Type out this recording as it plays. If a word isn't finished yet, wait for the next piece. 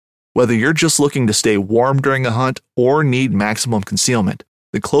Whether you're just looking to stay warm during a hunt or need maximum concealment,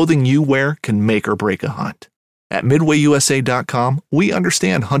 the clothing you wear can make or break a hunt. At MidwayUSA.com, we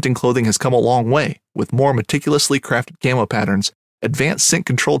understand hunting clothing has come a long way with more meticulously crafted camo patterns, advanced scent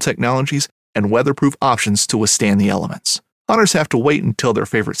control technologies, and weatherproof options to withstand the elements. Hunters have to wait until their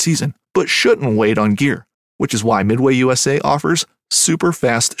favorite season, but shouldn't wait on gear, which is why Midway USA offers super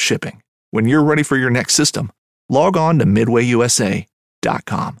fast shipping. When you're ready for your next system, log on to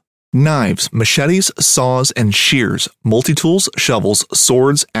MidwayUSA.com. Knives, machetes, saws, and shears, multi-tools, shovels,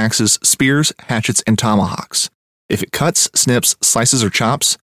 swords, axes, spears, hatchets, and tomahawks. If it cuts, snips, slices, or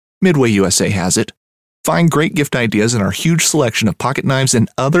chops, Midway USA has it. Find great gift ideas in our huge selection of pocket knives and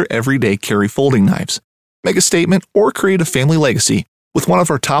other everyday carry folding knives. Make a statement or create a family legacy with one of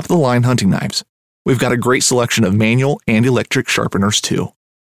our top-of-the-line hunting knives. We've got a great selection of manual and electric sharpeners, too.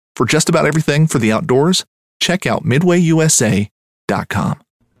 For just about everything for the outdoors, check out MidwayUSA.com.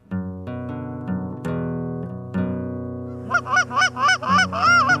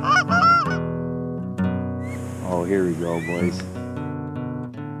 Oh, here we go, boys.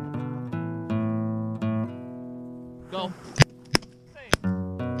 Go.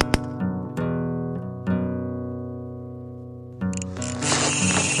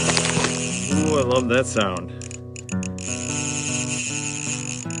 Ooh, I love that sound.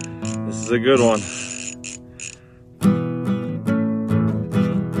 This is a good one.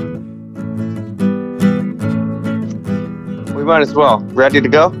 We might as well. Ready to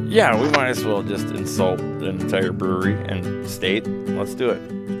go? Yeah, we might as well just insult the entire brewery and state. Let's do it.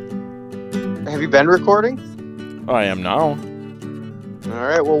 Have you been recording? I am now. All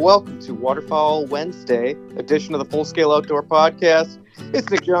right. Well, welcome to Waterfowl Wednesday edition of the Full Scale Outdoor Podcast. It's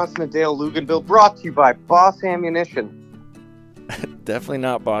Nick Johnson and Dale Luganville, brought to you by Boss Ammunition. Definitely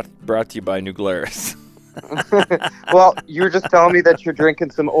not brought to you by New Glarus. Well, you were just telling me that you're drinking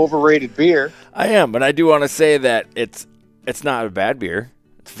some overrated beer. I am, but I do want to say that it's not a bad beer.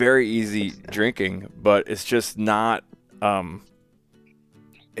 It's very easy drinking, but it's just not.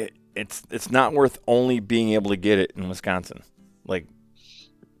 It's not worth only being able to get it in Wisconsin. Like,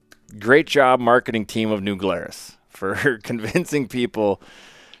 great job, marketing team of New Glarus, for convincing people,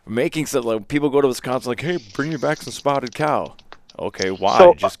 making some, like, people go to Wisconsin like, hey, bring me back some Spotted Cow. Okay, why?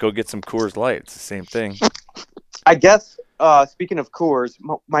 So, just go get some Coors Light. It's the same thing. I guess, speaking of Coors,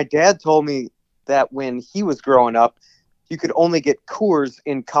 my dad told me that when he was growing up, you could only get Coors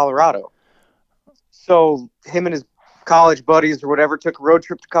in Colorado. So him and his college buddies or whatever took a road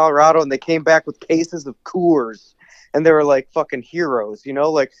trip to Colorado, and they came back with cases of Coors. And they were like fucking heroes, you know,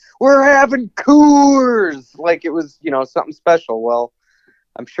 like, we're having Coors. Like, it was, you know, something special. Well,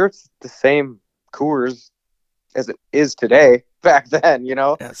 I'm sure it's the same Coors as it is today back then, you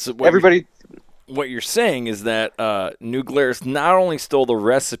know. Yeah, so what you're saying is that New Glarus not only stole the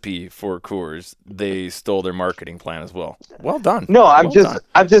recipe for Coors, they stole their marketing plan as well. Well done. No, I'm just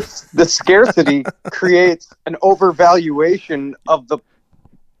the scarcity creates an overvaluation of the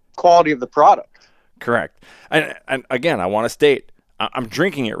quality of the product. Correct. And again, I want to state, I'm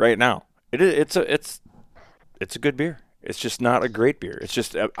drinking it right now. It's a good beer. It's just not a great beer. It's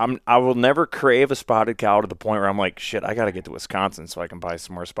just I will never crave a Spotted Cow to the point where I'm like, shit, I got to get to Wisconsin so I can buy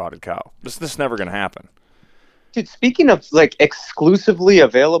some more Spotted Cow. This is never going to happen. Dude, speaking of like exclusively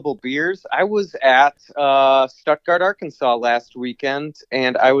available beers, I was at Stuttgart, Arkansas last weekend,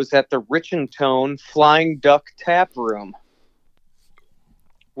 and I was at the Rich and Tone Flying Duck Tap Room,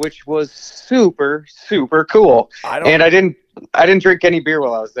 which was super, super cool. And I didn't drink any beer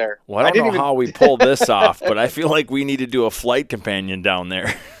while I was there. Well, I don't know how we pulled this off, but I feel like we need to do a flight companion down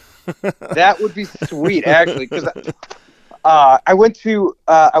there. That would be sweet, actually, because I went to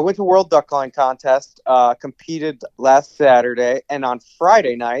World Duckline Contest, competed last Saturday, and on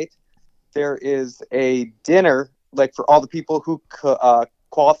Friday night there is a dinner like for all the people who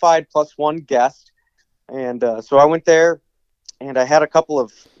qualified plus one guest, and so I went there. And I had a couple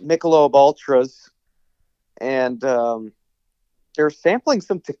of Michelob Ultras, and they were sampling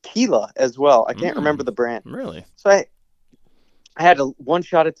some tequila as well. I can't remember the brand. Really? So I had one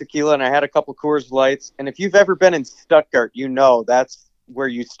shot of tequila, and I had a couple Coors Lights. And if you've ever been in Stuttgart, you know that's where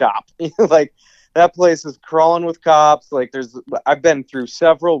you stop. Like, that place is crawling with cops. Like, I've been through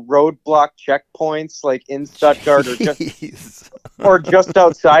several roadblock checkpoints, like in Stuttgart or just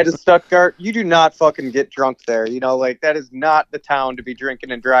outside of Stuttgart. You do not fucking get drunk there. You know, like, that is not the town to be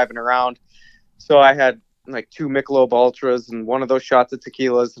drinking and driving around. So I had like 2 Michelob Ultras and one of those shots of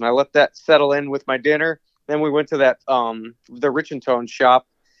tequilas, and I let that settle in with my dinner. Then we went to that the Rich and Tone shop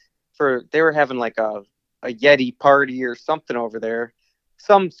they were having like a Yeti party or something over there.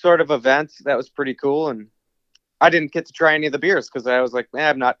 Some sort of event that was pretty cool, and I didn't get to try any of the beers because I was like,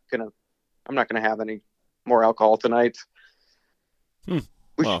 I'm not gonna have any more alcohol tonight. We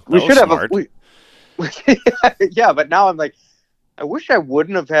should have yeah, but now I'm like, I wish I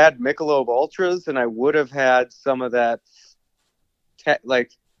wouldn't have had Michelob Ultras, and I would have had some of that,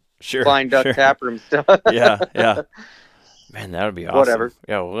 Flying Duck taproom stuff. Yeah. Man, that would be awesome. Whatever.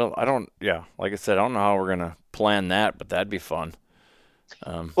 Yeah, well, like I said, I don't know how we're gonna plan that, but that'd be fun.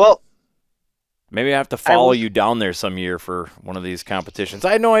 Well, maybe I have to follow you down there some year for one of these competitions.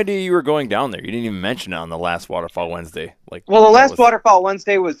 I had no idea you were going down there. You didn't even mention it on the last Waterfall Wednesday. The last Waterfall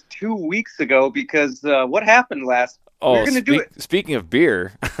Wednesday was 2 weeks ago because what happened last? Oh, we're gonna do it. Speaking of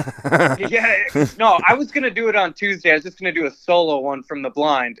beer. No, I was going to do it on Tuesday. I was just going to do a solo one from the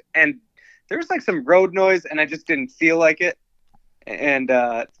blind. And there was like some road noise, and I just didn't feel like it. And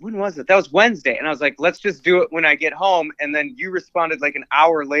when was it? That was Wednesday. And I was like, let's just do it when I get home. And then you responded like an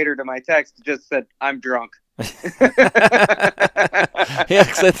hour later to my text, just said, I'm drunk. Yeah,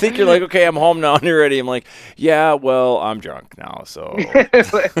 because I think you're like, okay, I'm home now and you're ready. I'm like, yeah, well, I'm drunk now, so.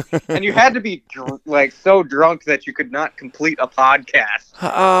 And you had to be so drunk that you could not complete a podcast.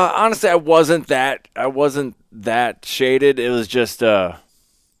 Honestly, I wasn't that shaded. It was just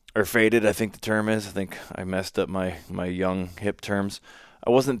or faded, I think the term is. I think I messed up my young hip terms. I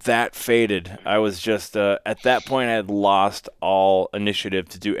wasn't that faded. I was just at that point I had lost all initiative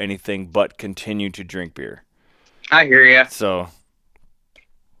to do anything but continue to drink beer. I hear you. So,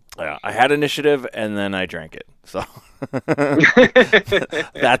 yeah, I had initiative and then I drank it. So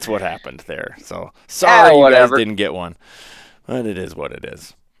that's what happened there. So sorry you guys didn't get one, but it is what it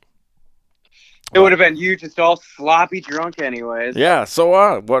is. It would have been you just all sloppy drunk anyways. Yeah.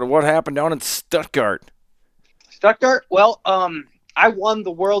 So what happened down in Stuttgart? Stuttgart? Well, I won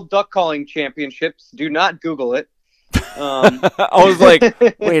the World Duck Calling Championships. Do not Google it. I was like,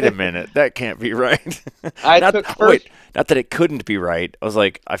 wait a minute, that can't be right. Not that it couldn't be right. I was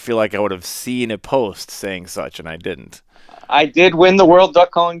like, I feel like I would have seen a post saying such, and I didn't. I did win the World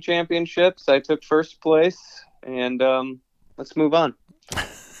Duck Calling Championships. I took first place, and let's move on.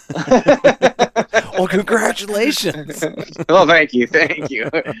 Well, congratulations. Well, thank you.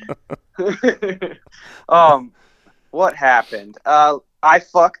 What happened? I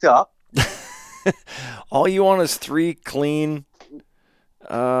fucked up. All you want is 3 clean.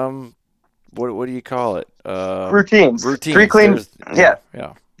 What do you call it? Routines. 3 clean. Yeah.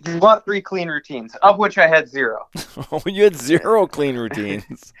 You want 3 clean routines, of which I had 0. Oh, you had 0 clean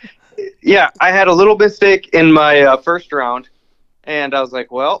routines. Yeah, I had a little mistake in my first round, and I was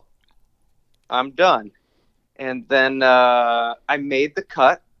like, well, I'm done. And then I made the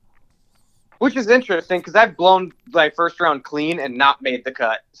cut, which is interesting because I've blown my first round clean and not made the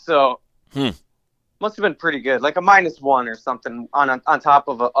cut. So must have been pretty good, like a -1 or something on top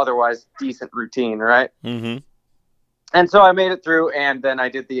of an otherwise decent routine, right? Mm-hmm. And so I made it through, and then I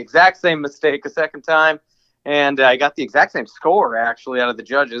did the exact same mistake a second time, and I got the exact same score, actually, out of the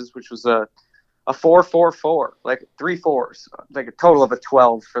judges, which was a 4-4-4, like 3 4s, like a total of a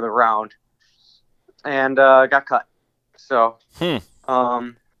 12 for the round, and got cut. So,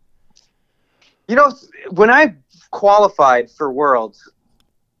 when I qualified for Worlds,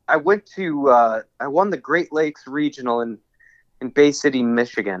 I went to I won the Great Lakes Regional in Bay City,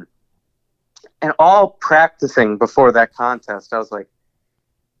 Michigan. And all practicing before that contest, I was like,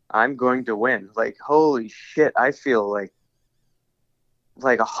 I'm going to win. Like, holy shit, I feel like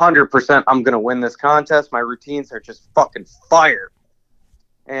 100% I'm going to win this contest. My routines are just fucking fire.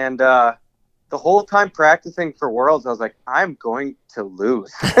 And the whole time practicing for Worlds, I was like, I'm going to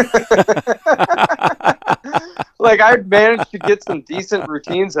lose. Like, I'd managed to get some decent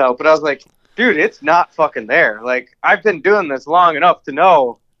routines out, but I was like, dude, it's not fucking there. Like, I've been doing this long enough to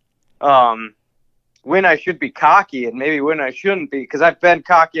know when I should be cocky and maybe when I shouldn't be, because I've been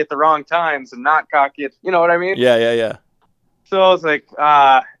cocky at the wrong times and not cocky at, you know what I mean? Yeah. So I was like,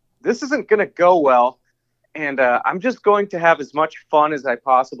 this isn't going to go well, and I'm just going to have as much fun as I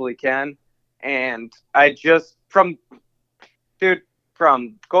possibly can. And I just, from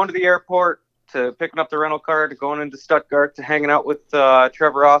going to the airport to picking up the rental car to going into Stuttgart to hanging out with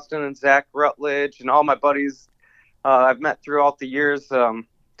Trevor Austin and Zach Rutledge and all my buddies I've met throughout the years,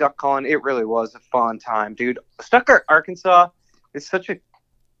 duck calling, it really was a fun time, dude. Stuttgart, Arkansas is such a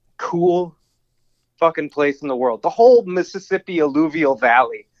cool fucking place in the world. The whole Mississippi alluvial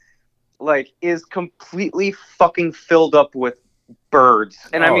valley, is completely fucking filled up with birds.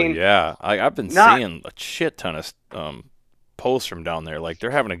 And I've been seeing a shit ton of posts from down there. Like,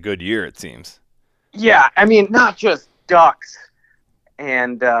 they're having a good year, it seems. Yeah, I mean, not just ducks,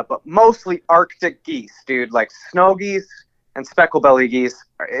 and but mostly Arctic geese, dude. Like snow geese and specklebelly geese.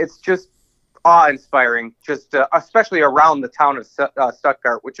 It's just awe-inspiring, just especially around the town of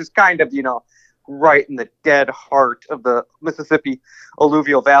Stuttgart, which is kind of, right in the dead heart of the Mississippi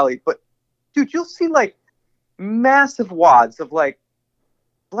alluvial valley. But, dude, you'll see, like, massive wads of, like,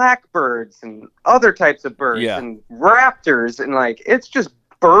 blackbirds and other types of birds and raptors, and, like, it's just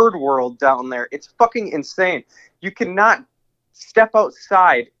bird world down there. It's fucking insane. You cannot step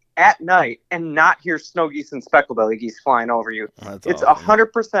outside at night and not hear snow geese and speckled-belly geese flying over you. It's awesome.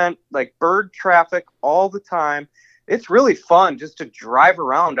 100% like bird traffic all the time. It's really fun just to drive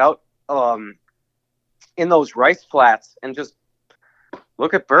around out in those rice flats and just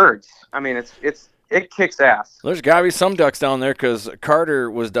look at birds. I mean, it kicks ass. There's got to be some ducks down there because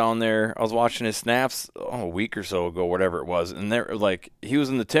Carter was down there. I was watching his snaps a week or so ago, whatever it was, and they're like, he was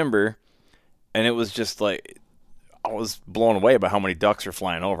in the timber, and it was just like, I was blown away by how many ducks are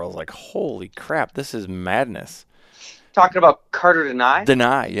flying over. I was like, holy crap, this is madness. Talking about Carter Denai?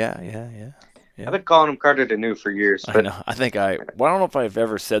 Denai, yeah. I've been calling him Carter Deneu for years. But... I know. I don't know if I've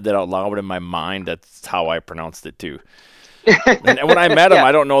ever said that out loud, but in my mind, that's how I pronounced it too. And when I met him,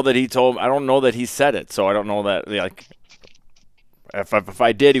 I don't know that he said it, so I don't know that, like, if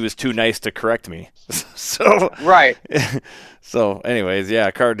I did, he was too nice to correct me. So right. So, anyways, yeah,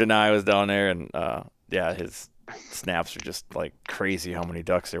 Carter Denai was down there, and his snaps are just like crazy how many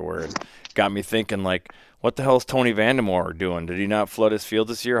ducks there were. And got me thinking, like, what the hell is Tony Vandemore doing? Did he not flood his field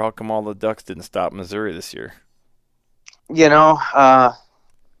this year? How come all the ducks didn't stop Missouri this year?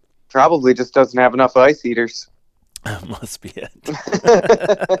 Probably just doesn't have enough ice eaters. Must be it.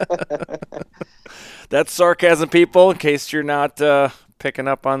 That's sarcasm, people, in case you're not picking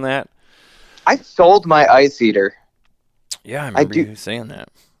up on that. I sold my ice eater. Yeah, I remember you saying that.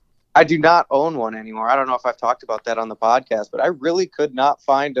 I do not own one anymore. I don't know if I've talked about that on the podcast, but I really could not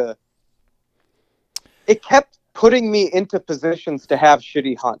find it kept putting me into positions to have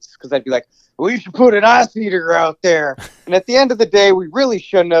shitty hunts, because I'd be like, we should put an ice eater out there. And at the end of the day, we really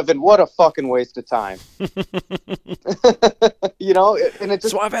shouldn't have, and what a fucking waste of time. And it just...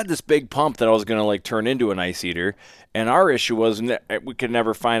 So I've had this big pump that I was going to, like, turn into an ice eater, and our issue was we could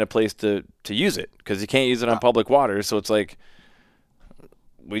never find a place to use it, because you can't use it on public water, so it's like,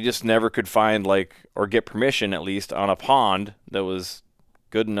 we just never could find, like, or get permission, at least, on a pond that was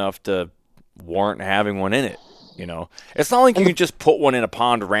good enough to warrant having one in it. It's not like you can just put one in a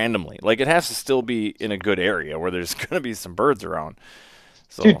pond randomly. Like, it has to still be in a good area where there's going to be some birds around.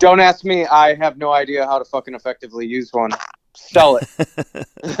 So. Dude, don't ask me. I have no idea how to fucking effectively use one. Sell it.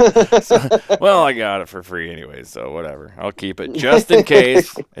 Well, I got it for free anyway, so whatever. I'll keep it just in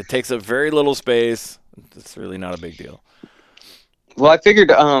case. It takes up very little space. It's really not a big deal. Well, I figured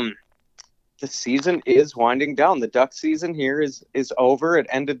the season is winding down. The duck season here is over. It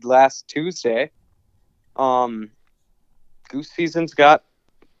ended last Tuesday. Goose season's got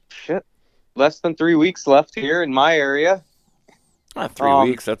less than 3 weeks left here in my area. Not 3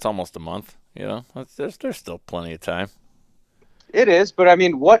 weeks. That's almost a month. There's still plenty of time. It is, but I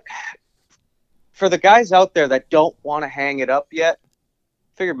mean, what for the guys out there that don't want to hang it up yet? I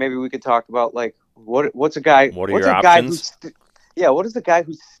figured maybe we could talk about, like, what's a guy? What are your options? What is the guy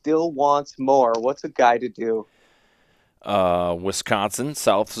who still wants more? What's a guy to do? Wisconsin,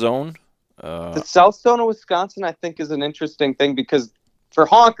 South Zone. The South Zone of Wisconsin, I think, is an interesting thing because, for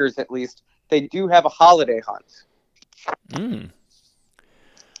honkers at least, they do have a holiday hunt.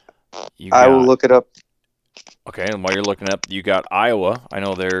 I will look it up. Okay, and while you're looking up, you got Iowa. I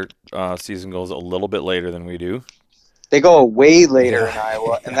know their season goes a little bit later than we do. They go way later in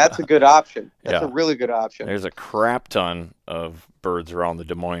Iowa, and that's a good option. That's a really good option. There's a crap ton of birds around the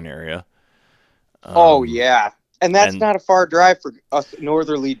Des Moines area. And that's not a far drive for us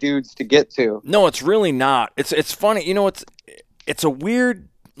northerly dudes to get to. No, it's really not. It's funny. It's a weird,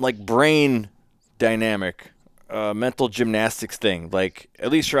 like, brain dynamic, mental gymnastics thing. Like,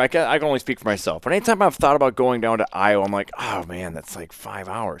 at least I can only speak for myself. But anytime I've thought about going down to Iowa, I'm like, oh, man, that's like 5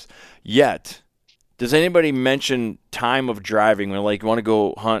 hours. Yet, does anybody mention time of driving when, like, you want to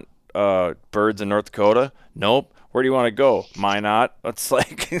go hunt birds in North Dakota? Nope. Where do you want to go? Minot. It's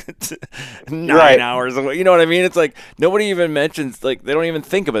like 9 hours away. You know what I mean? It's like nobody even mentions, like, they don't even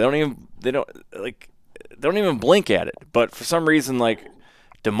think of it. They don't even blink at it. But for some reason, like,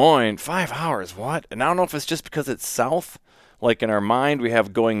 Des Moines, 5 hours, what? And I don't know if it's just because it's south. Like, in our mind, we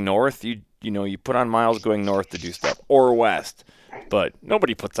have going north. You put on miles going north to do stuff, or west. But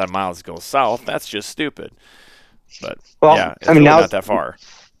nobody puts on miles to go south. That's just stupid. But, it's really not that far.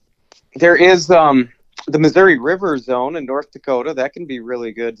 There is the Missouri River Zone in North Dakota. That can be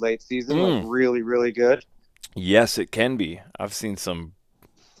really good late season, like really, really good. Yes, it can be. I've seen some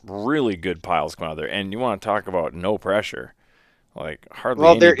really good piles come out there. And you want to talk about no pressure. Like hardly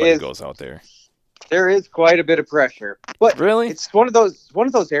Well, anybody goes out there. There is quite a bit of pressure, but Really? it's one of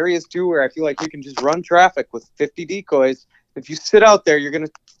those areas too where I feel like you can just run traffic with 50 decoys. If you sit out there, you're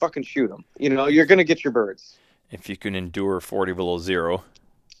gonna fucking shoot them. You're gonna get your birds. If you can endure 40 below zero.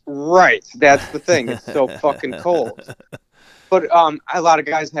 Right, that's the thing. It's so fucking cold. But a lot of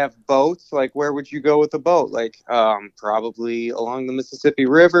guys have boats. Like, where would you go with a boat? Like, probably along the Mississippi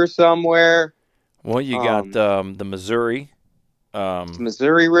River somewhere. Well, you got the Missouri.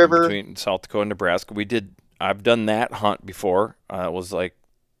 Missouri River. Between South Dakota and Nebraska. I've done that hunt before. It was like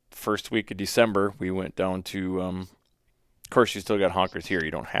first week of December. We went down to, of course, you still got honkers here.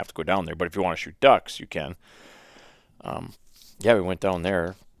 You don't have to go down there. But if you want to shoot ducks, you can. Yeah, we went down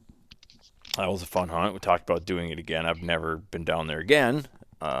there. That was a fun hunt. We talked about doing it again. I've never been down there again.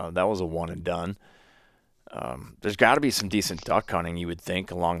 That was a one and done. There's got to be some decent duck hunting, you would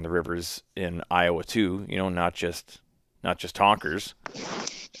think, along the rivers in Iowa too. Not just honkers.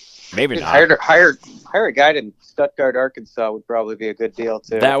 Maybe not. Hire a guide in Stuttgart, Arkansas would probably be a good deal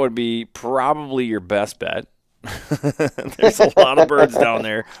too. That would be probably your best bet. There's a lot of birds down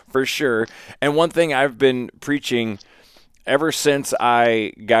there for sure. And one thing I've been preaching ever since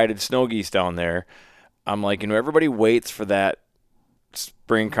I guided snow geese down there, I'm like, everybody waits for that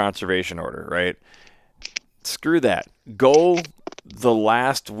spring conservation order, right? Screw that. Go the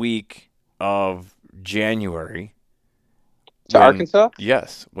last week of January. To Arkansas?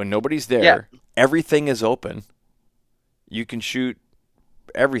 Yes. When nobody's there, yeah. Everything is open. You can shoot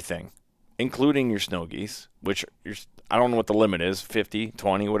everything, including your snow geese, which I don't know what the limit is, 50,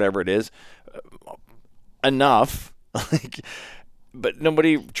 20, whatever it is. Enough. But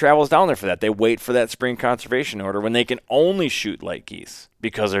nobody travels down there for that. They wait for that spring conservation order when they can only shoot light geese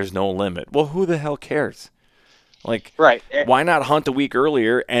because there's no limit. Well, who the hell cares? Like, right. Why not hunt a week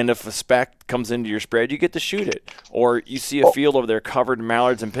earlier, and if a speck comes into your spread, you get to shoot it. Or you see a field over there covered in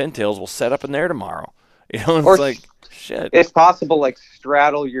mallards and pintails, we'll set up in there tomorrow. It's like, shit. It's possible, like,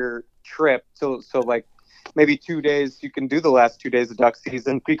 straddle your trip so like, maybe 2 days, you can do the last 2 days of duck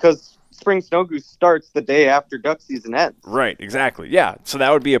season because spring snow goose starts the day after duck season ends. Right, exactly. Yeah, so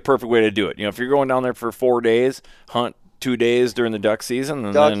that would be a perfect way to do it. If you're going down there for 4 days, hunt 2 days during the duck season,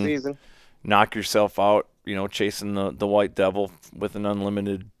 and then knock yourself out, chasing the white devil with an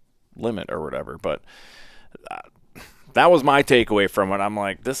unlimited limit or whatever. But that was my takeaway from it. I'm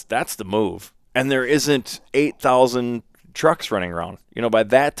like, that's the move. And there isn't 8,000 trucks running around. By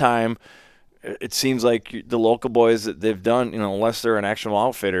that time, it seems like the local boys that they've done, unless they're an actual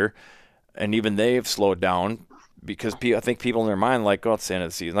outfitter, and even they've slowed down because I think people in their mind like, oh, it's the end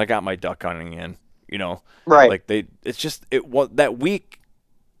of the season. I got my duck hunting in, right? Like it was that week.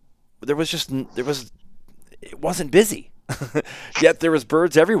 It wasn't busy, yet there was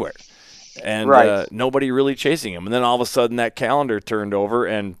birds everywhere, and right. Nobody really chasing them. And then all of a sudden, that calendar turned over,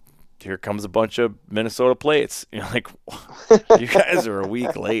 and here comes a bunch of Minnesota plates. Like, you guys are a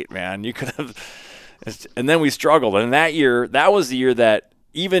week late, man. You could have. And then we struggled. And that was the year that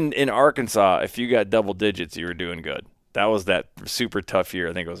even in Arkansas, if you got double digits, you were doing good. That was that super tough year.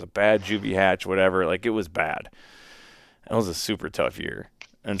 I think it was a bad juvie hatch, whatever. Like, it was bad. It was a super tough year.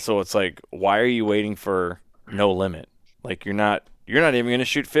 And so it's like, why are you waiting for no limit? Like, you're not even going to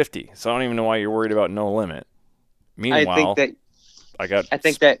shoot 50. So I don't even know why you're worried about no limit. Meanwhile, I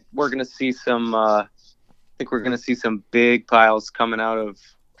think that we're going to see some. I think we're going to see some big piles coming out of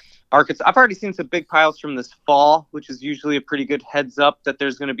Arkansas. I've already seen some big piles from this fall, which is usually a pretty good heads up that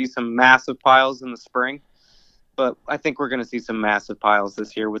there's going to be some massive piles in the spring. But I think we're going to see some massive piles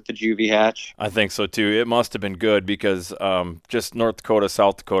this year with the juvie hatch. I think so too. It must have been good because just North Dakota,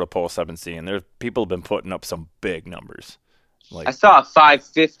 South Dakota posts I've been seeing. People have been putting up some big numbers. Like, I saw a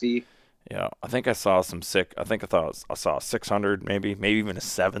 550. Yeah, I think I saw some sick. I saw a 600, maybe even a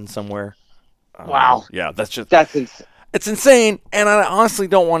 7 somewhere. Wow. Yeah, that's insane. It's insane, and I honestly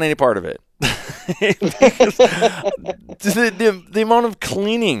don't want any part of it. the amount of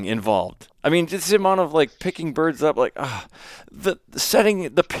cleaning involved. I mean, just the amount of like picking birds up. Like, the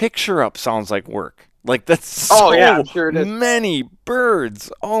setting the picture up sounds like work. Like, that's so I'm sure it is. Many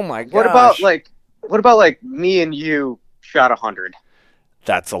birds. Oh my gosh. What about like me and you shot 100?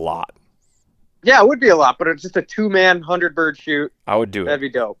 That's a lot. Yeah, it would be a lot, but it's just a 2-man 100-bird shoot. I would do it. That'd be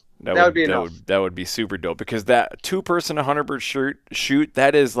dope. That would be enough. That would be super dope because that 2-person 100-bird shoot,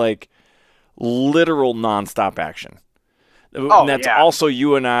 that is like literal nonstop action. And that's also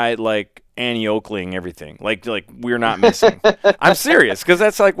you and I, like Annie Oakling everything. Like we're not missing. I'm serious because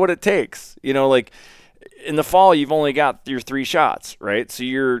that's like what it takes. Like in the fall, you've only got your 3 shots, right?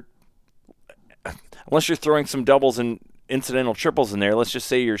 So unless you're throwing some doubles and incidental triples in there, let's just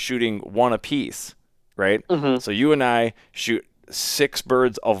say you're shooting 1 apiece, right? Mm-hmm. So you and I shoot 6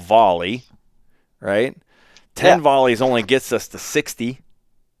 birds a volley, right? 10 volleys only gets us to 60.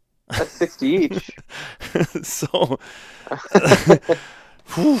 That's 60 each. So,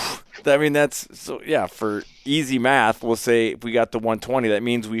 I mean, that's so. Yeah, for easy math, we'll say if we got to 120, that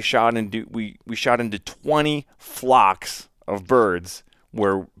means we shot into 20 flocks of birds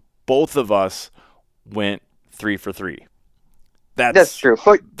where both of us went 3 for 3. That's true.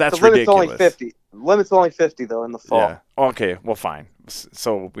 But that's the limit's ridiculous. only 50. Limit's only 50 though in the fall. Yeah. Okay. Well, fine.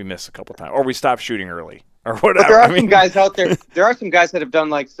 So we missed a couple times, or we stopped shooting early, or whatever. But there are some guys out there. There are some guys that have done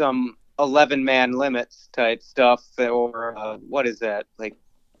like some 11-man limits type stuff, or what is that? Like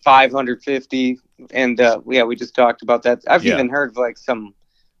 550. And we just talked about that. I've even heard of like some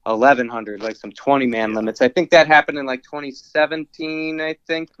 1100, like some 20-man limits. I think that happened in like 2017, I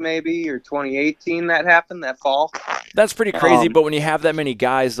think maybe, or 2018 that happened that fall. That's pretty crazy. But when you have that many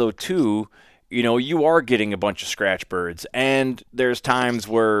guys, though, too, you know, you are getting a bunch of scratch birds. And there's times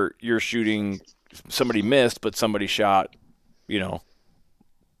where you're shooting, somebody missed, but somebody shot, you know,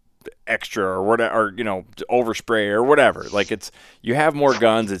 extra or whatever, or, you know, overspray or whatever. Like, you have more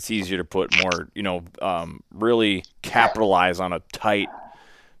guns, it's easier to put more, you know, really capitalize on a tight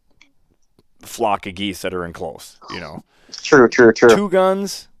flock of geese that are in close, you know. True. 2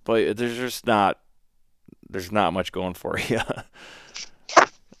 guns, but there's not much going for you.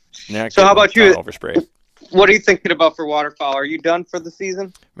 So how about you? Overspray. What are you thinking about for waterfowl? Are you done for the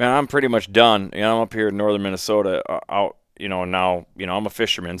season? Man, I'm pretty much done. You know, I'm up here in northern Minnesota. Out, you know, now, you know, I'm a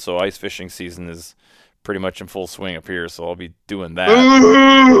fisherman, so ice fishing season is pretty much in full swing up here. So I'll be doing that.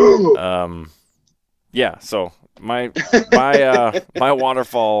 Yeah. So my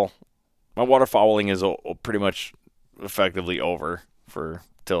waterfowling is pretty much effectively over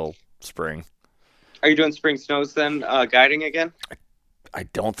till spring. Are you doing spring snows then? Guiding again? I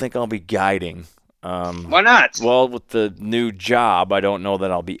don't think I'll be guiding. Why not? Well, with the new job, I don't know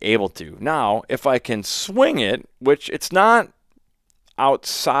that I'll be able to. Now, if I can swing it, which it's not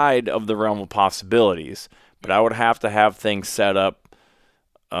outside of the realm of possibilities, but I would have to have things set up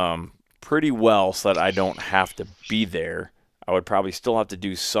pretty well so that I don't have to be there. I would probably still have to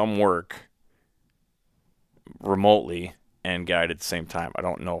do some work remotely and guide at the same time. I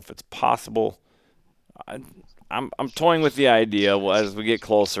don't know if it's possible. I'm toying with the idea. Well, as we get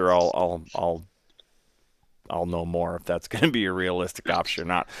closer, I'll know more if that's going to be a realistic option or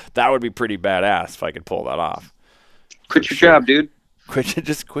not. That would be pretty badass if I could pull that off. Quit your job, dude.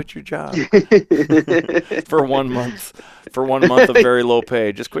 Just quit your job for 1 month. For 1 month of very low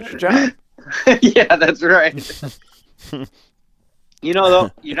pay, just quit your job. Yeah, that's right. You know,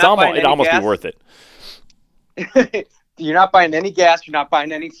 though, it'd almost be worth it. You're not buying any gas. You're not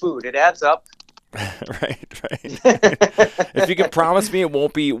buying any food. It adds up. Right. If you can promise me it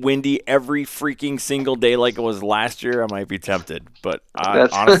won't be windy every freaking single day like it was last year, I might be tempted. But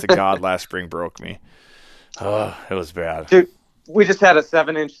honest to God, last spring broke me. Oh, it was bad. Dude, we just had a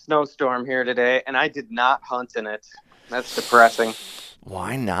 7-inch snowstorm here today, and I did not hunt in it. That's depressing.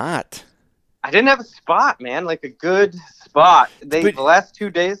 Why not? I didn't have a spot, man, like a good spot. The last 2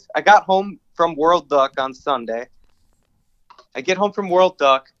 days, I got home from World Duck on Sunday. I get home from World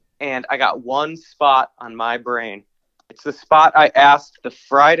Duck, and I got one spot on my brain. It's the spot I asked the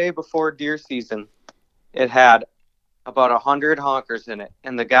Friday before deer season. It had about 100 honkers in it.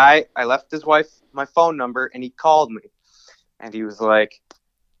 And the guy, I left his wife my phone number, and he called me. And he was like,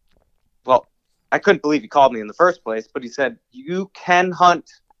 well, I couldn't believe he called me in the first place, but he said, you can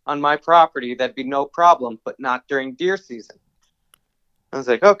hunt on my property. That'd be no problem, but not during deer season. I was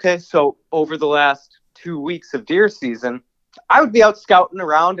like, okay. So over the last 2 weeks of deer season, I would be out scouting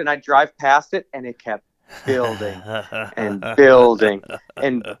around and I'd drive past it and it kept building and building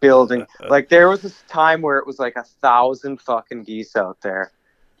and building. Like there was this time where it was like 1,000 fucking geese out there,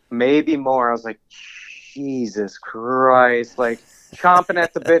 maybe more. I was like, Jesus Christ, like chomping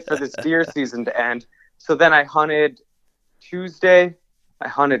at the bit for this deer season to end. So then I hunted Tuesday. I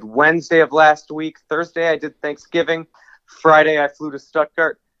hunted Wednesday of last week. Thursday I did Thanksgiving. Friday I flew to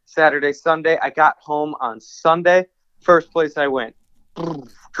Stuttgart. Saturday, Sunday. I got home on Sunday. First place I went,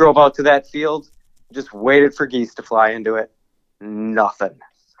 drove out to that field, just waited for geese to fly into it. Nothing.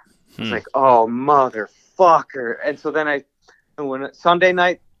 I was like, oh, motherfucker. And so then when Sunday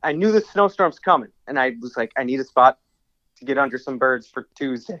night, I knew the snowstorm's coming. And I was like, I need a spot to get under some birds for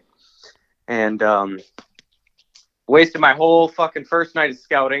Tuesday. And wasted my whole fucking first night of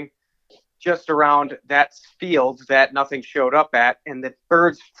scouting just around that field that nothing showed up at. And the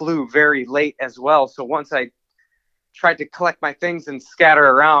birds flew very late as well. So once I tried to collect my things and scatter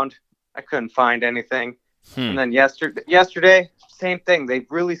around, I couldn't find anything. And then yesterday, same thing.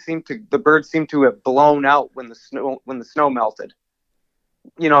 The birds seem to have blown out when the snow melted.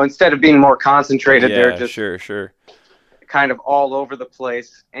 Instead of being more concentrated, they're just sure. kind of all over the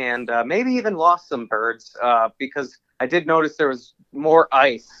place, and maybe even lost some birds because I did notice there was more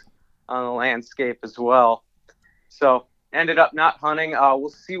ice on the landscape as well. So ended up not hunting. We'll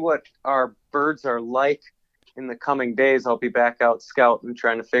see what our birds are like in the coming days. I'll be back out scouting,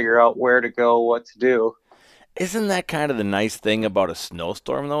 trying to figure out where to go, what to do. Isn't that kind of the nice thing about a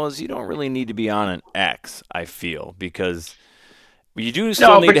snowstorm, though, is you don't really need to be on an X, I feel, because you do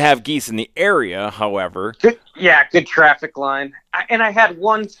still need to have geese in the area, however. Good traffic line. I had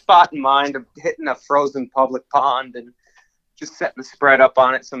one spot in mind of hitting a frozen public pond and just setting the spread up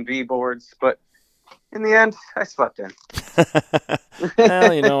on it, some V-boards, but in the end, I slept in.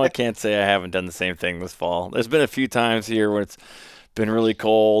 Well, I can't say I haven't done the same thing this fall. There's been a few times here where it's been really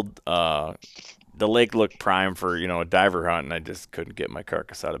cold. The lake looked prime for, a diver hunt, and I just couldn't get my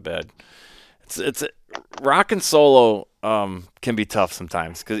carcass out of bed. It's rock and solo can be tough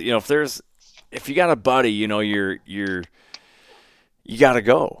sometimes because if you got a buddy, you got to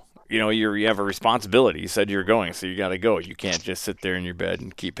go. You have a responsibility. You said you're going, so you got to go. You can't just sit there in your bed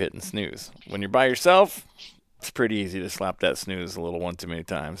and keep hitting snooze. When you're by yourself, it's pretty easy to slap that snooze a little one too many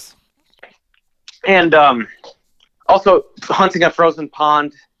times. And also, hunting a frozen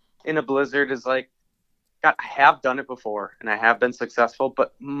pond in a blizzard is like, God, I have done it before, and I have been successful,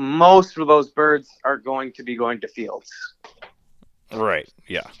 but most of those birds are going to be going to fields. Right,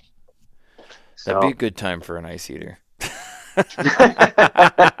 yeah. So. That'd be a good time for an ice eater.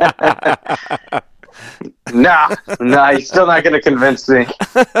 Nah, you're still not going to convince me.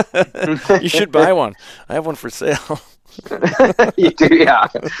 You should buy one. I have one for sale. You do, yeah.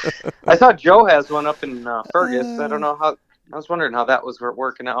 I thought Joe has one up in Fergus. I don't know how. I was wondering how that was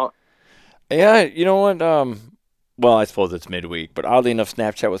working out. Yeah, you know what? Well, I suppose it's midweek, but oddly enough,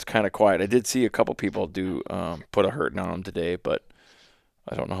 Snapchat was kind of quiet. I did see a couple people do put a hurting on them today, but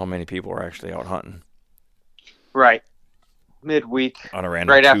I don't know how many people are actually out hunting. Right. Midweek. On a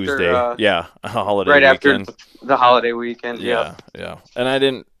random Tuesday. A holiday weekend. Right after the holiday weekend, yeah. And I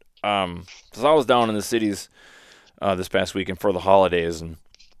didn't, because I was down in the cities this past weekend for the holidays, and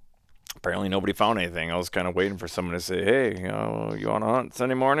apparently nobody found anything. I was kind of waiting for someone to say, hey, you want to hunt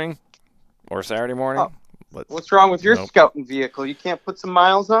Sunday morning or Saturday morning? What's wrong with your scouting vehicle? You can't put some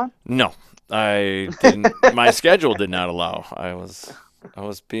miles on? No, I didn't. My schedule did not allow. I was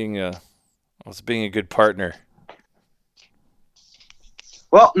being a good partner.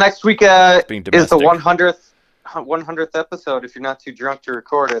 Well, next week is the 100th episode. If you're not too drunk to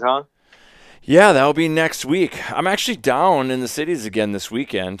record it, huh? Yeah, that'll be next week. I'm actually down in the cities again this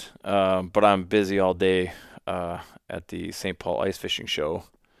weekend, but I'm busy all day at the St. Paul Ice Fishing Show.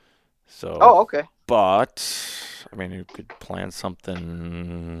 So. Oh, okay. But I mean, you could plan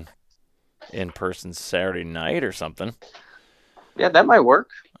something in person Saturday night or something. Yeah, that might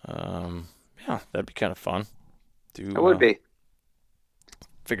work. Yeah, that'd be kind of fun. It would be.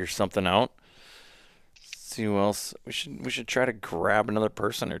 Figure something out. See who else. We should try to grab another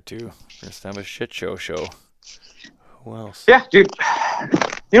person or two. Just have a shit show. Who else? Yeah, dude.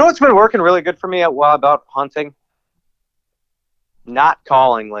 You know what's been working really good for me about hunting? Not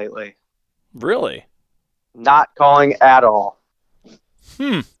calling lately. Really? Not calling at all.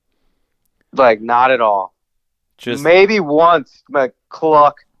 Like, not at all. Just maybe once, like,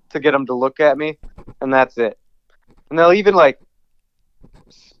 cluck to get them to look at me, and that's it. And they'll even, like,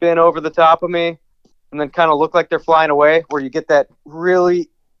 spin over the top of me and then kind of look like they're flying away, where you get that really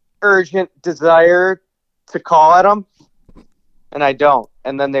urgent desire to call at them, and I don't.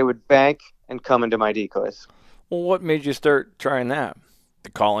 And then they would bank and come into my decoys. Well, what made you start trying that?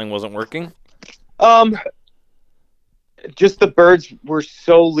 The calling wasn't working? Just the birds were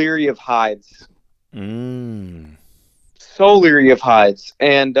so leery of hides. So leery of hides.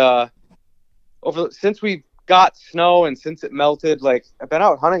 And since we got snow and since it melted, like, I've been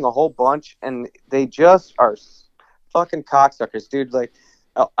out hunting a whole bunch, and they just are fucking cocksuckers, dude. Like,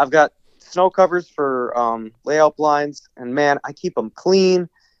 I've got snow covers for layout blinds, and man, I keep them clean.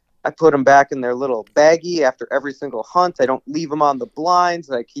 I put them back in their little baggie after every single hunt. I don't leave them on the blinds.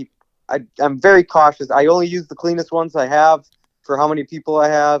 I'm very cautious. I only use the cleanest ones I have for how many people I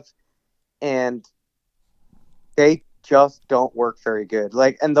have, and they just don't work very good.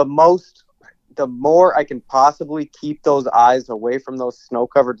 Like, and the more I can possibly keep those eyes away from those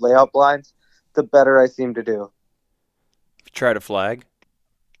snow-covered layout blinds, the better I seem to do. Try to flag?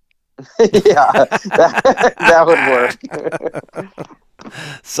 Yeah, that would work.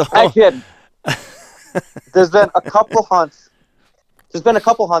 So I kid. There's been a couple hunts There's been a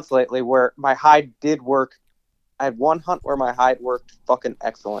couple hunts lately where my hide did work. I had one hunt where my hide worked fucking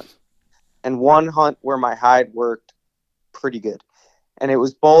excellent, and one hunt where my hide worked pretty good. And it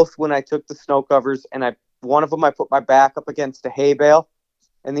was both when I took the snow covers, and one of them I put my back up against a hay bale,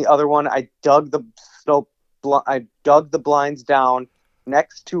 and the other one I dug the blinds down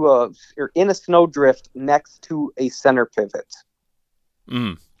next to in a snowdrift next to a center pivot.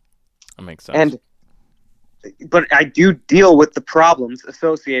 That makes sense. But I do deal with the problems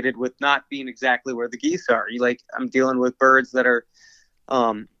associated with not being exactly where the geese are. I'm dealing with birds that are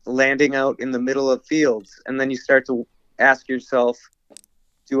landing out in the middle of fields, and then you start to ask yourself,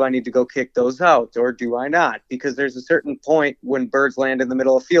 do I need to go kick those out or do I not? Because there's a certain point when birds land in the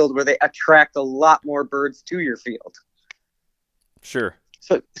middle of field where they attract a lot more birds to your field. Sure.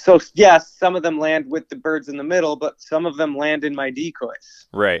 So yes, some of them land with the birds in the middle, but some of them land in my decoys.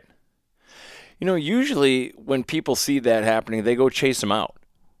 Right. Usually when people see that happening, they go chase them out.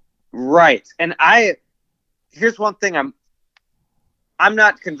 Right. And here's one thing I'm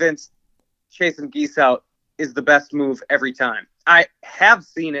not convinced chasing geese out is the best move every time. I have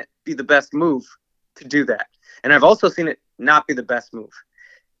seen it be the best move to do that. And I've also seen it not be the best move.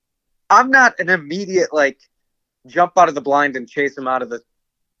 I'm not an immediate, jump out of the blind and chase them out of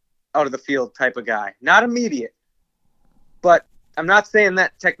the field type of guy. Not immediate. But I'm not saying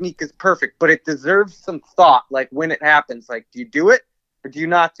that technique is perfect, but it deserves some thought, when it happens. Do you do it or do you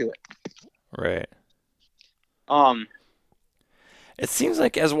not do it? Right. It seems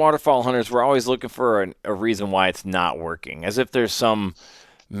like as waterfowl hunters, we're always looking for a reason why it's not working, as if there's some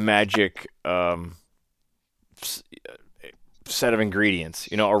magic set of ingredients,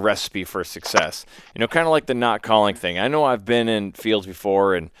 a recipe for success. Kind of like the not calling thing. I know I've been in fields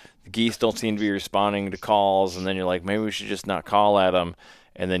before, and the geese don't seem to be responding to calls, and then you're like, maybe we should just not call at them,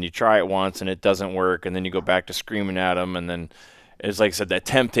 and then you try it once, and it doesn't work, and then you go back to screaming at them, and then it's like I said, that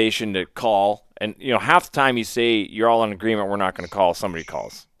temptation to call. And, half the time you say you're all in agreement, we're not going to call, somebody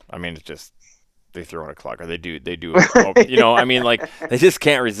calls. I mean, it's just, they throw in a clock, or they do it. They just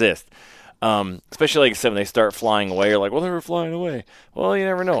can't resist. Especially, like I said, when they start flying away, you're like, well, they were flying away. Well, you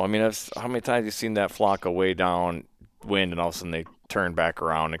never know. I mean, how many times have you seen that flock away down wind, and all of a sudden they turn back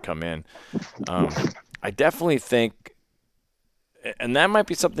around and come in? I definitely think, and that might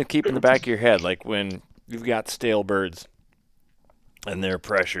be something to keep in the back of your head, like when you've got stale birds, and they're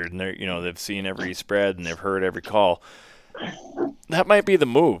pressured, and they've seen every spread, and they've heard every call. That might be the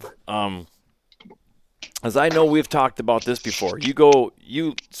move. As I know, we've talked about this before.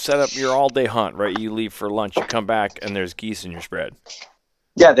 You set up your all-day hunt, right? You leave for lunch, you come back, and there's geese in your spread.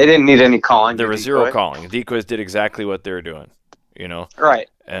 Yeah, they didn't need any calling. There was zero calling. The decoys did exactly what they were doing, Right.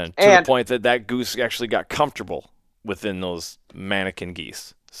 And to the point that goose actually got comfortable within those mannequin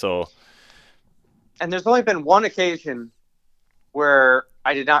geese. So. And there's only been one occasion where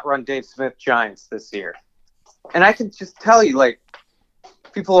I did not run Dave Smith Giants this year. And I can just tell you,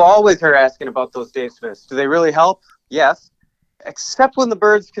 people always are asking about those Dave Smiths. Do they really help? Yes. Except when the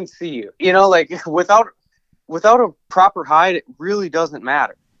birds can see you. Without a proper hide, it really doesn't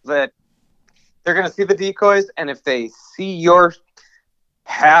matter. That they're going to see the decoys, and if they see your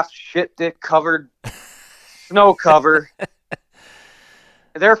half shit dick covered snow cover,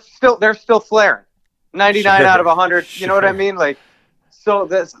 they're still flaring. 99 out of 100. You know what I mean? So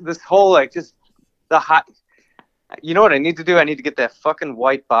this whole just the hot. You know what I need to do? I need to get that fucking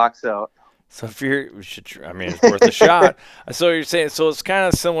white box out. So it's worth a shot. So you're saying, so it's kind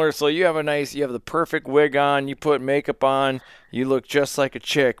of similar. So you have the perfect wig on, you put makeup on, you look just like a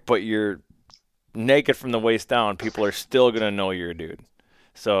chick, but you're naked from the waist down. People are still going to know you're a dude.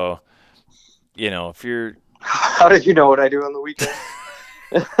 So, if you're. How did you know what I do on the weekend?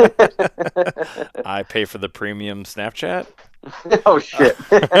 I pay for the premium Snapchat. Oh shit.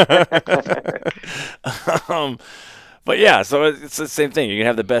 But yeah, so it's the same thing. You can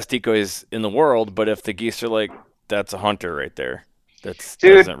have the best decoys in the world, but if the geese are like, that's a hunter right there. Doesn't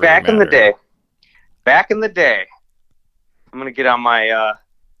really back matter. in the day, I'm gonna get on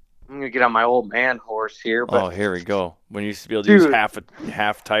my old man horse here. But, oh, here we go. When you used to be able to use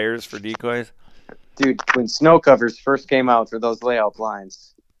half tires for decoys. Dude, when snow covers first came out for those layout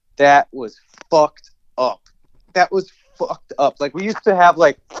blinds, that was fucked up. We used to have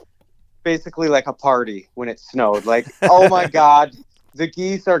basically a party when it snowed. Oh my God, the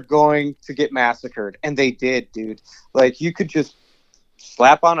geese are going to get massacred. And they did, dude. You could just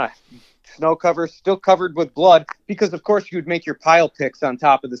slap on a snow cover still covered with blood, because of course you would make your pile picks on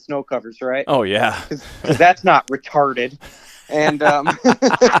top of the snow covers, right? Oh yeah. Because that's not retarded. And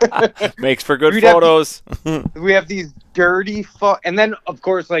makes for good we'd have photos. we have these dirty and then of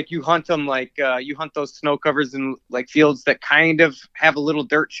course like you hunt them like you hunt those snow covers in like fields that kind of have a little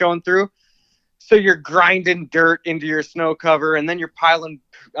dirt showing through, so you're grinding dirt into your snow cover and then you're piling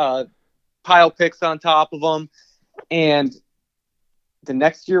pile picks on top of them. And the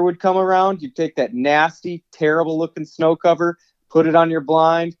next year would come around, you take that nasty terrible looking snow cover, put it on your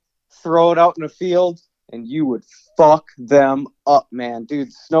blind, throw it out in a field, and you would fuck them up, man.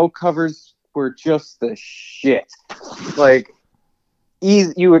 Dude, snow covers were just the shit. Like,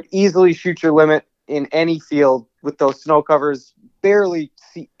 you would easily shoot your limit in any field with those snow covers. Barely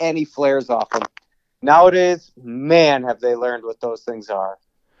see any flares off them. Nowadays, man, have they learned what those things are.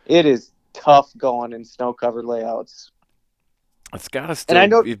 It is tough going in snow cover layouts. It's got to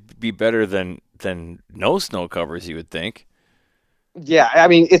still be better than no snow covers, you would think. Yeah, I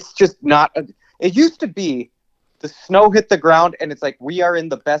mean, it's just not. It used to be the snow hit the ground and it's like we are in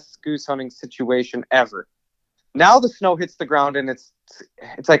the best goose hunting situation ever. Now the snow hits the ground and it's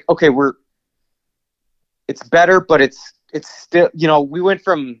like, okay, it's better, but it's still, we went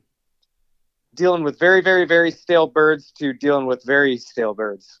from dealing with very, very, very stale birds to dealing with very stale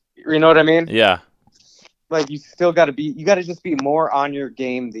birds. You know what I mean? Yeah. Like you got to just be more on your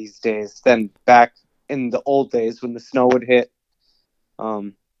game these days than back in the old days when the snow would hit.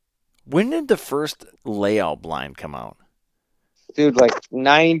 When did the first layout blind come out? Dude, like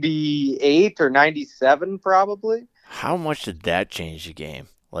 98 or 97 probably. How much did that change the game?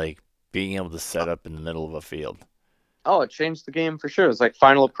 Like being able to set up in the middle of a field. Oh, it changed the game for sure. It was like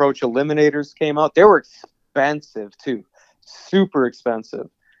Final Approach Eliminators came out. They were expensive too. Super expensive.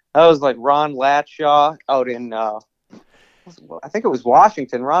 That was like Ron Latshaw out in, I think it was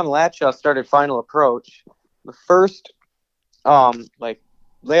Washington. Ron Latshaw started Final Approach. The first,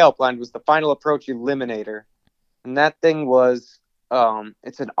 layout blind was the Final Approach Eliminator. And that thing was,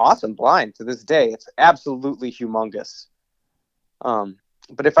 it's an awesome blind to this day. It's absolutely humongous.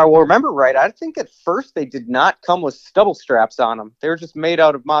 But if I will remember right, I think at first they did not come with stubble straps on them. They were just made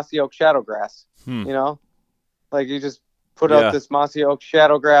out of mossy oak shadowgrass. Like you just put out this mossy oak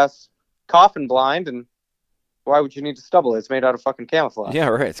shadowgrass coffin blind, and why would you need to stubble it? It's made out of fucking camouflage. Yeah,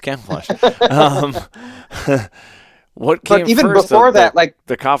 right. It's camouflage. What came but even first, before that, like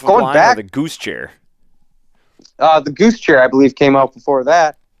the coffin going blind back, or the goose chair? The goose chair, I believe, came out before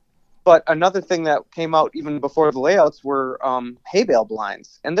that. But another thing that came out even before the layouts were hay bale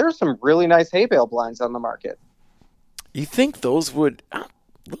blinds. And there are some really nice hay bale blinds on the market. You think those would... I'm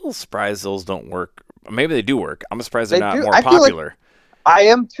a little surprised those don't work. Maybe they do work. I'm surprised they're not more popular. I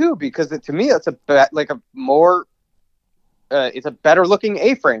am too, because to me, it's it's a better looking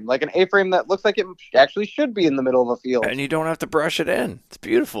A-frame, like an A-frame that looks like it actually should be in the middle of a field. And you don't have to brush it in. It's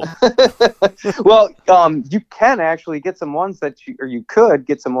beautiful. Well, you can actually get some ones you could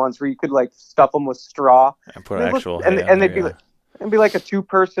get some ones where you could like stuff them with straw and put actual and they'd be like a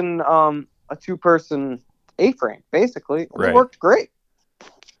two-person A-frame basically. And It worked great.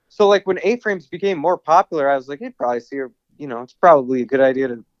 So like when A-frames became more popular, I was like, hey, probably see, it's probably a good idea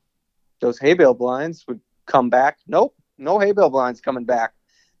to those hay bale blinds would come back. Nope. No hay bale blinds coming back.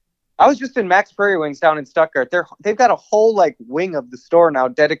 I was just in Max Prairie Wings down in Stuttgart. They've got a whole like wing of the store now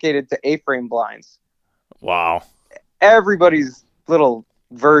dedicated to A-frame blinds. Wow. Everybody's little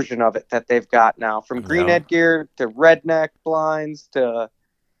version of it that they've got now, from greenhead gear to redneck blinds to,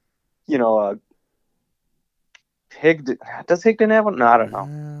 does Higdon have one? No, I don't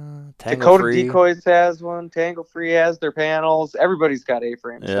know. Dakota Free. Decoys has one. Tangle Free has their panels. Everybody's got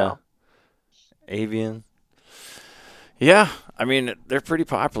A-frames now. Avian. Yeah, I mean, they're pretty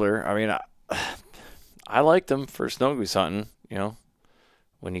popular. I mean, I like them for snow goose hunting,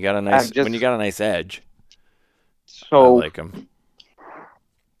 when you got a nice edge. So I like them.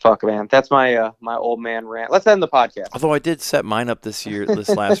 Fuck, man. That's my my old man rant. Let's end the podcast. Although I did set mine up this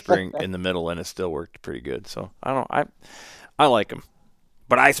last spring in the middle, and it still worked pretty good. So I like them.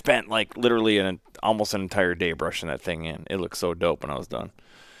 But I spent like literally almost an entire day brushing that thing in. It looked so dope when I was done.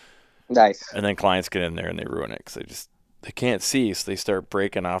 Nice. And then clients get in there and they ruin it because they can't see, so they start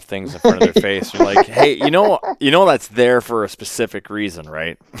breaking off things in front of their face. You're like, hey, you know that's there for a specific reason,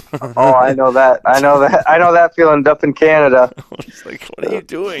 right? Oh, I know that. I know that feeling up in Canada. It's like, what are you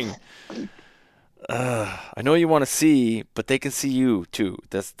doing? I know you want to see, but they can see you too.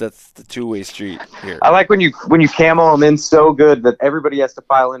 That's the two-way street here. I like when you camo them in so good that everybody has to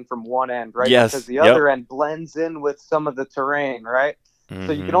file in from one end, right? Yes. Because the other end blends in with some of the terrain, right?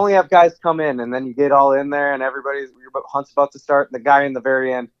 So you can only have guys come in, and then you get all in there, and your hunt's about to start, and the guy in the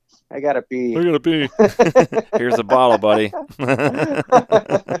very end, I gotta pee. Here's a bottle, buddy.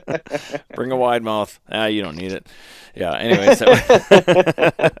 Bring Bring a wide mouth. You don't need it. Yeah. Anyway. So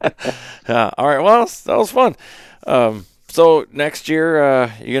yeah. All right. Well, that was fun. So next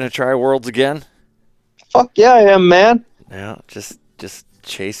year, you gonna try Worlds again? Fuck yeah, I am, man. Yeah. Just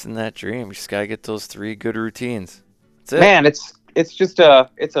chasing that dream. You just gotta get those 3 good routines. That's it. Man, it's just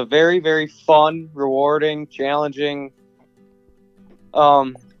it's a very, very fun, rewarding, challenging,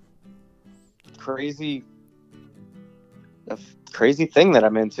 crazy thing that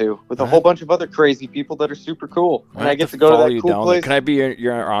I'm into with a whole bunch of other crazy people that are super cool. And I get to go to that cool place. Can I be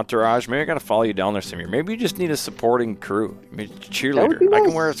your entourage? Maybe I gotta follow you down there some year. Maybe you just need a supporting crew. Maybe cheerleader. Nice. I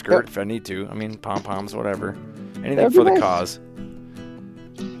can wear a skirt if I need to. I mean, pom-poms, whatever. Anything for the cause.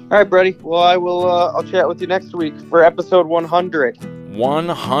 All right, buddy. Well, I'll chat with you next week for episode 100.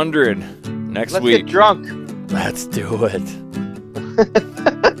 100 next week. Let's get drunk. Let's do it.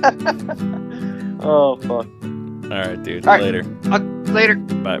 Oh, fuck. All right, dude. All right. Later. Later.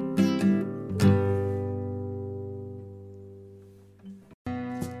 Bye.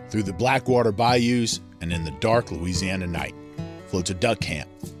 Through the Blackwater bayous and in the dark Louisiana night floats a duck camp,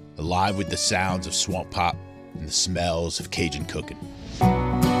 alive with the sounds of swamp pop and the smells of Cajun cooking.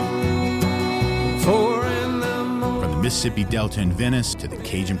 From the Mississippi Delta in Venice to the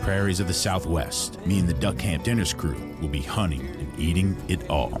Cajun prairies of the Southwest, me and the Duck Camp Dinners crew will be hunting and eating it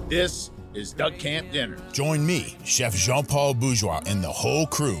all. This is Duck Camp Dinner. Join me, Chef Jean-Paul Bourgeois, and the whole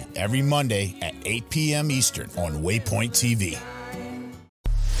crew every Monday at 8 p.m. Eastern on Waypoint TV.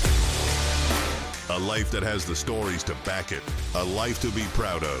 A life that has the stories to back it. A life to be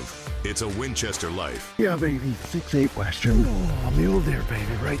proud of. It's a Winchester life. Yeah, baby. 6'8" Western. Oh, mule deer,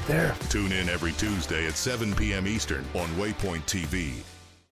 baby, right there. Tune in every Tuesday at 7 p.m. Eastern on Waypoint TV.